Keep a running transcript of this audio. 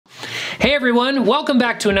Hey everyone, welcome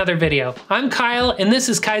back to another video. I'm Kyle and this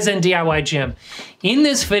is Kaizen DIY Gym. In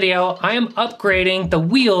this video, I am upgrading the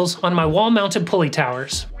wheels on my wall-mounted pulley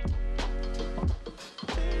towers.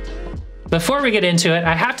 Before we get into it,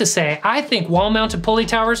 I have to say, I think wall-mounted pulley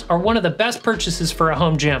towers are one of the best purchases for a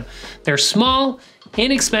home gym. They're small,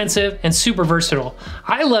 inexpensive, and super versatile.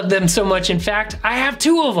 I love them so much, in fact, I have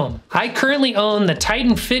two of them. I currently own the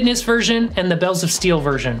Titan Fitness version and the Bells of Steel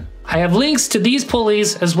version. I have links to these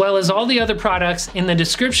pulleys as well as all the other products in the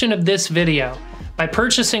description of this video. By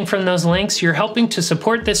purchasing from those links, you're helping to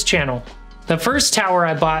support this channel. The first tower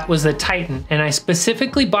I bought was the Titan, and I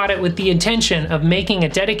specifically bought it with the intention of making a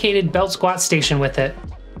dedicated belt squat station with it.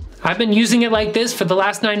 I've been using it like this for the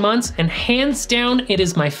last 9 months, and hands down, it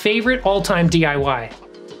is my favorite all-time DIY.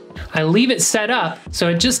 I leave it set up, so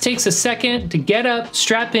it just takes a second to get up,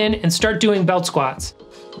 strap in, and start doing belt squats.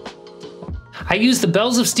 I use the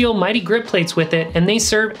Bells of Steel Mighty Grip Plates with it, and they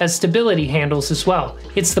serve as stability handles as well.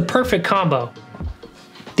 It's the perfect combo.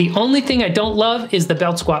 The only thing I don't love is the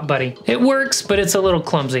belt squat buddy. It works, but it's a little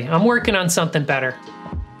clumsy. I'm working on something better.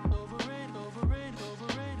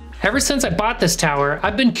 Ever since I bought this tower,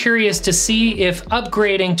 I've been curious to see if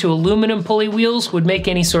upgrading to aluminum pulley wheels would make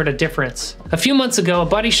any sort of difference. A few months ago, a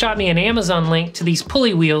buddy shot me an Amazon link to these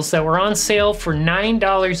pulley wheels that were on sale for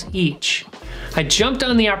 $9 each. I jumped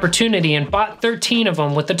on the opportunity and bought 13 of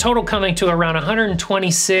them, with the total coming to around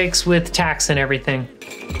 $126 with tax and everything.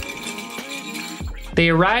 They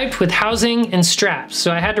arrived with housing and straps,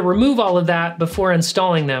 so I had to remove all of that before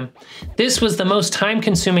installing them. This was the most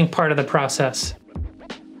time-consuming part of the process.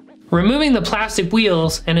 Removing the plastic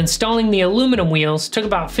wheels and installing the aluminum wheels took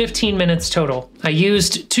about 15 minutes total. I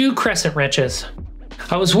used 2 crescent wrenches.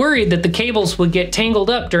 I was worried that the cables would get tangled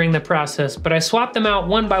up during the process, but I swapped them out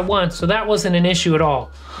one by one, so that wasn't an issue at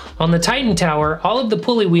all. On the Titan tower, all of the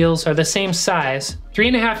pulley wheels are the same size,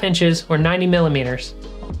 3.5 inches or 90 millimeters.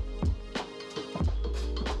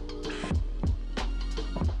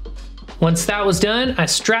 Once that was done, I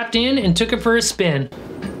strapped in and took it for a spin.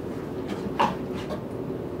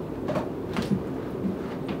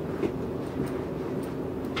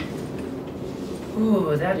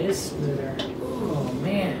 Ooh, that is smoother. Oh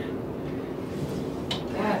man.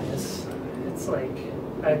 It's like,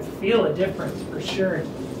 I feel a difference for sure.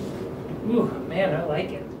 Ooh, man, I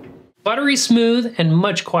like it. Buttery smooth and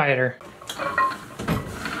much quieter.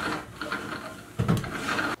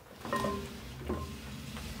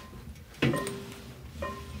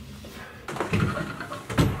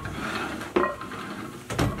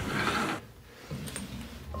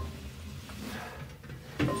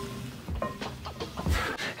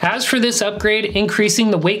 As for this upgrade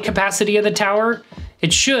increasing the weight capacity of the tower,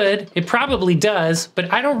 it probably does,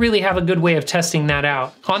 but I don't really have a good way of testing that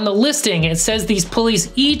out. On the listing, it says these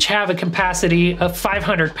pulleys each have a capacity of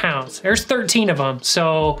 500 pounds. There's 13 of them,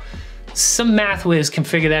 so some math whiz can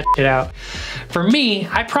figure that shit out. For me,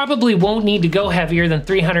 I probably won't need to go heavier than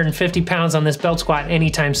 350 pounds on this belt squat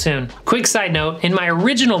anytime soon. Quick side note, in my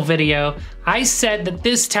original video, I said that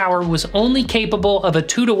this tower was only capable of a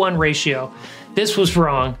 2-to-1 ratio. This was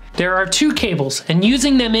wrong. There are 2 cables, and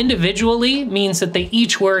using them individually means that they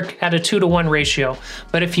each work at a 2-to-1 ratio.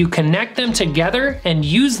 But if you connect them together and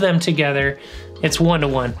use them together, it's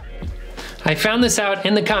 1-to-1. I found this out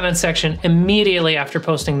in the comment section immediately after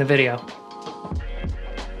posting the video.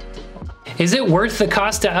 Is it worth the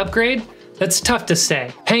cost to upgrade? That's tough to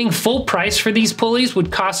say. Paying full price for these pulleys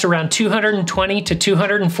would cost around $220 to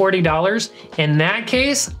 $240. In that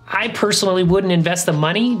case, I personally wouldn't invest the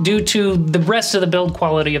money due to the rest of the build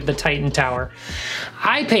quality of the Titan tower.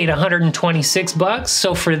 I paid $126,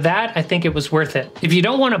 so for that, I think it was worth it. If you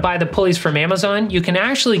don't want to buy the pulleys from Amazon, you can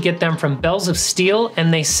actually get them from Bells of Steel,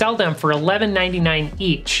 and they sell them for $11.99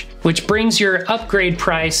 each, which brings your upgrade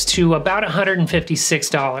price to about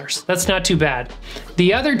 $156. That's not too bad.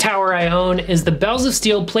 The other tower I own is the Bells of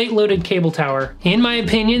Steel plate-loaded cable tower. In my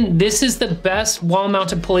opinion, this is the best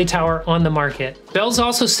wall-mounted pulley tower on the market. Bells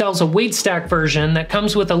also sells a weight stack version that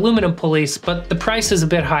comes with aluminum pulleys, but the price is a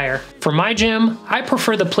bit higher. For my gym, I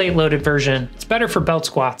prefer the plate-loaded version. It's better for belt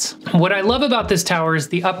squats. What I love about this tower is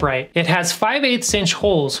the upright. It has 5/8 inch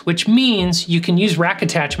holes, which means you can use rack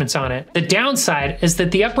attachments on it. The downside is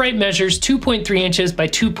that the upright measures 2.3 inches by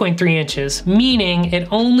 2.3 inches, meaning it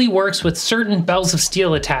only works with certain Bells of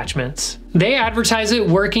Steel attachments. They advertise it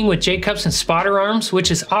working with J-cups and spotter arms, which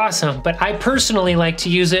is awesome, but I personally like to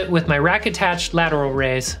use it with my rack attached lateral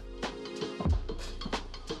raise.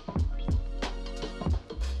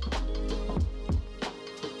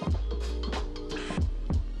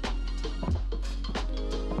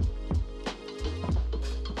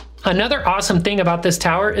 Another awesome thing about this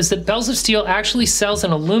tower is that Bells of Steel actually sells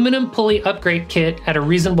an aluminum pulley upgrade kit at a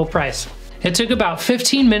reasonable price. It took about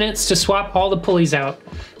 15 minutes to swap all the pulleys out.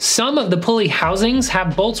 Some of the pulley housings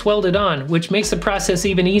have bolts welded on, which makes the process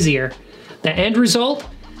even easier. The end result?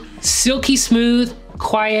 Silky smooth,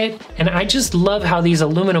 quiet, and I just love how these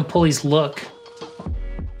aluminum pulleys look.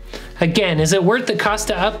 Again, is it worth the cost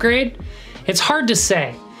to upgrade? It's hard to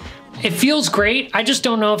say. It feels great, I just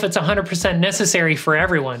don't know if it's 100% necessary for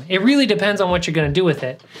everyone. It really depends on what you're gonna do with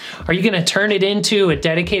it. Are you gonna turn it into a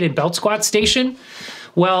dedicated belt squat station?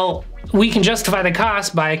 Well, we can justify the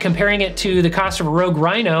cost by comparing it to the cost of a Rogue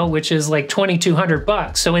Rhino, which is like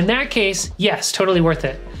 $2,200. So in that case, yes, totally worth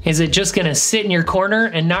it. Is it just gonna sit in your corner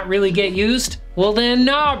and not really get used? Well then,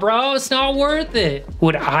 nah, bro, it's not worth it.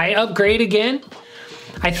 Would I upgrade again?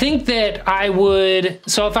 I think that I would,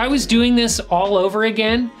 so if I was doing this all over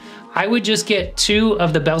again, I would just get 2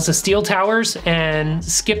 of the Bells of Steel towers and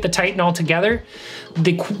skip the Titan altogether.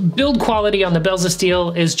 The build quality on the Bells of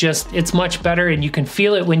Steel is just, it's much better and you can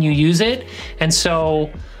feel it when you use it. And so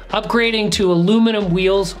upgrading to aluminum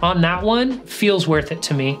wheels on that one feels worth it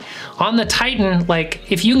to me. On the Titan, like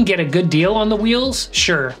if you can get a good deal on the wheels,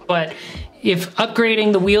 sure. But if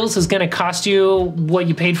upgrading the wheels is gonna cost you what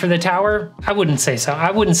you paid for the tower, I wouldn't say so.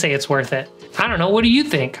 I wouldn't say it's worth it. I don't know, what do you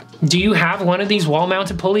think? Do you have one of these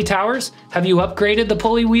wall-mounted pulley towers? Have you upgraded the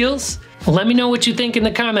pulley wheels? Let me know what you think in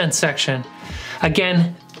the comments section.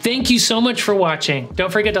 Again, thank you so much for watching.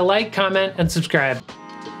 Don't forget to like, comment, and subscribe.